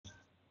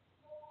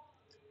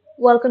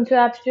Welcome to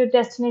Aptitude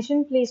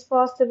Destination. Please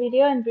pause the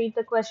video and read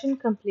the question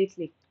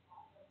completely.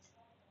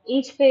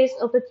 Each face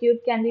of a cube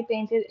can be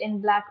painted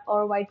in black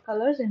or white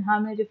colors. In how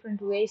many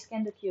different ways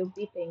can the cube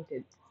be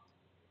painted?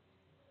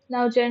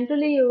 Now,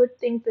 generally, you would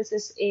think this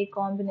is a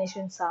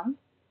combination sum,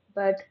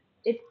 but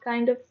it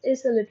kind of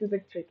is a little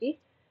bit tricky.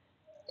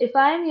 If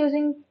I am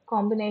using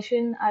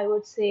combination, I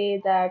would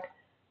say that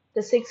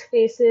the six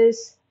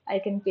faces, I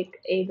can pick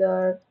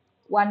either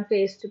one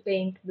face to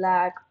paint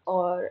black,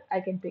 or I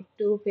can pick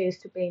two face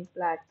to paint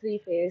black, three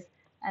face,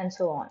 and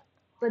so on.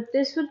 But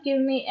this would give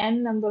me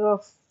n number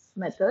of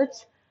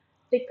methods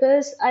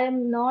because I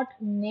am not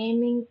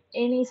naming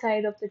any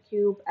side of the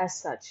cube as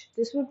such.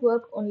 This would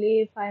work only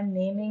if I'm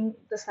naming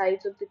the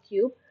sides of the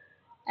cube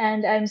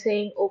and I'm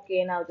saying,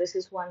 okay, now this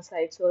is one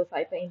side. So if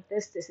I paint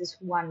this, this is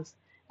ones.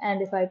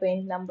 And if I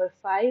paint number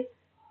five,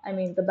 I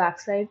mean the back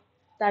side,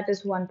 that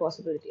is one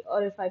possibility.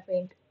 Or if I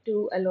paint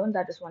two alone,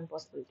 that is one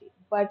possibility.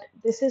 But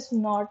this is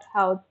not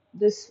how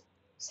this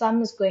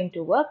sum is going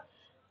to work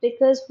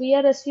because we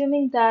are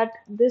assuming that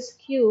this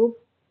cube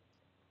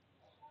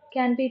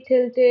can be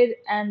tilted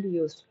and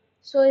used.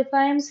 So if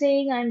I am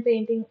saying I'm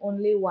painting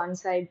only one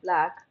side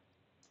black,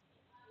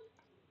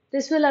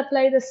 this will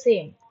apply the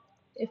same.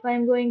 If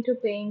I'm going to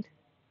paint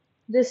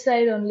this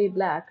side only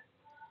black,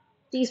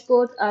 these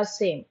both are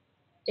same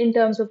in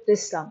terms of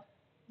this sum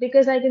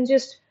because I can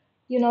just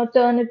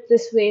turn it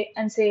this way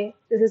and say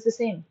this is the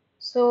same.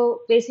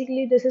 So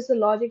basically this is the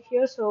logic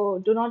here,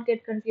 so do not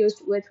get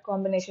confused with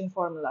combination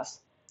formulas.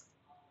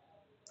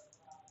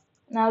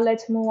 Now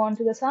let's move on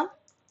to the sum.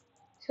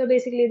 So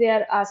basically they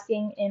are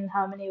asking in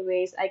how many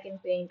ways I can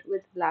paint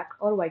with black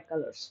or white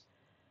colors.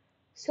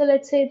 So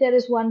let's say there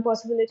is one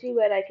possibility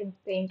where I can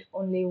paint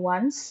only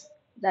once.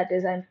 That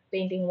is, I'm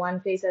painting one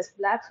face as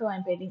black, so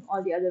I'm painting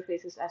all the other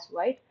faces as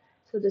white.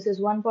 So this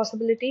is one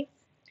possibility.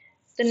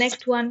 The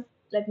next one,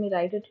 let me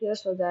write it here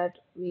so that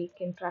we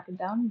can track it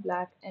down,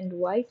 black and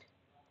white.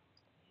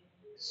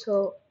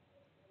 So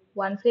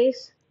one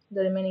face,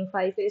 the remaining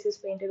five faces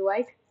painted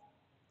white.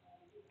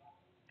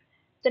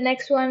 The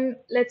next one,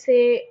 let's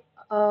say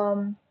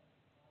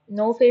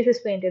no face is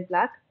painted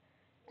black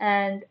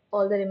and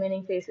all the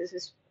remaining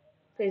faces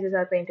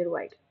are painted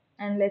white.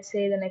 And let's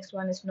say the next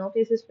one is no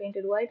faces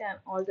painted white and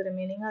all the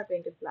remaining are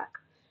painted black.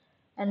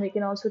 And we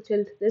can also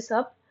tilt this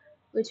up,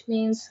 which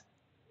means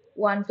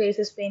one face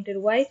is painted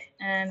white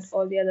and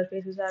all the other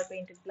faces are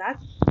painted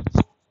black.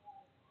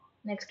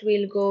 Next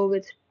we'll go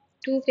with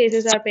two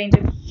faces are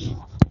painted,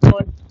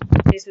 all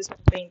faces are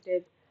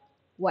painted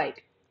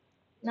white.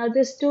 Now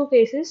these two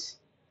faces,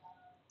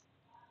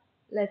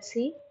 let's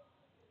see,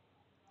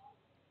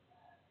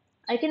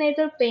 I can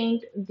either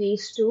paint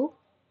these two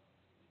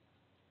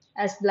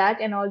as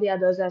black and all the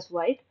others as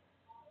white,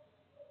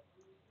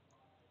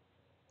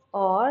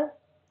 or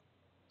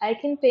I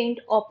can paint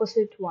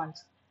opposite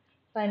ones.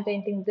 If I'm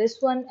painting this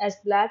one as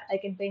black, I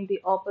can paint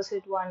the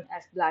opposite one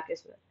as black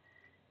as well.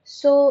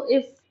 So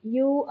if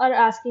you are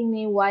asking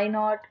me why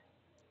not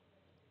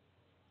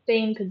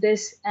paint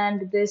this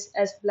and this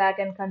as black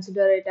and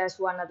consider it as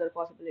one other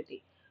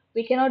possibility,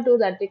 we cannot do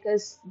that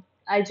because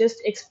I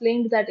just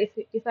explained that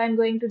if I'm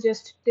going to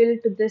just tilt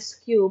this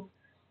cube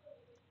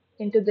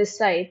into this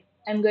side,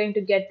 I'm going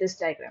to get this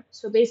diagram.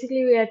 So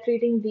basically we are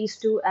treating these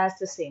two as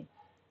the same.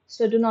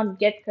 So do not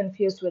get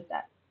confused with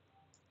that.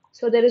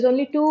 So there is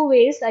only two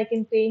ways I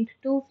can paint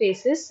two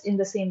faces in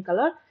the same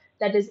color,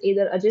 that is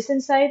either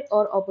adjacent side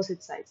or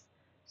opposite sides.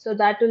 So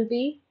that will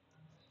be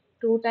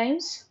two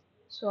times.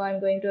 So I'm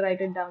going to write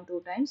it down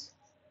two times.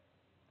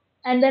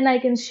 And then I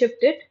can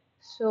shift it.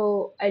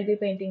 So I'll be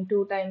painting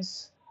two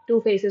times two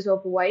faces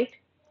of white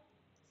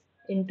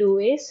in two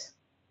ways.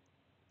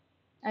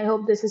 I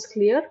hope this is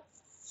clear.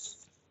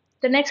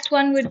 The next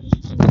one would be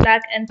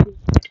black and three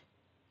white.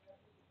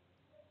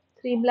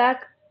 Three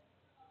black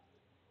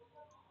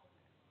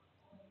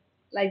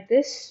like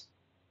this,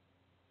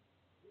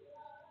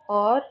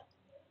 or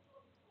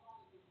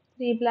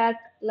three black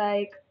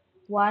like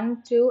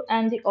one, two,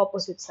 and the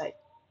opposite side.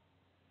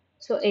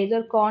 So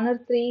either corner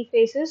three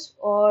faces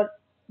or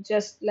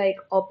just like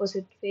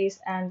opposite face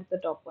and the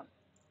top one.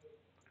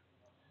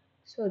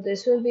 So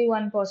this will be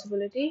one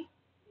possibility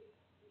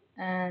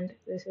and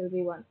this will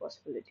be one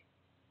possibility.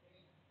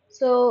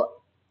 So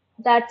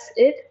that's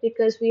it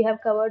because we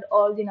have covered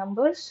all the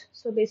numbers.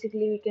 So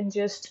basically we can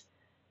just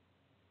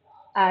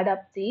add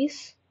up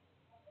these,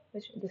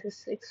 which this is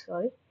 6,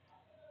 sorry.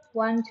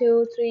 1,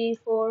 2, 3,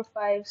 4,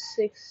 5,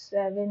 6,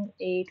 7,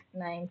 8,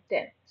 9,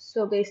 10.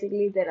 So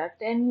basically there are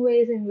 10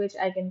 ways in which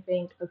I can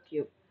paint a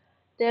cube.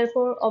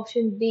 Therefore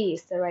option B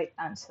is the right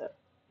answer.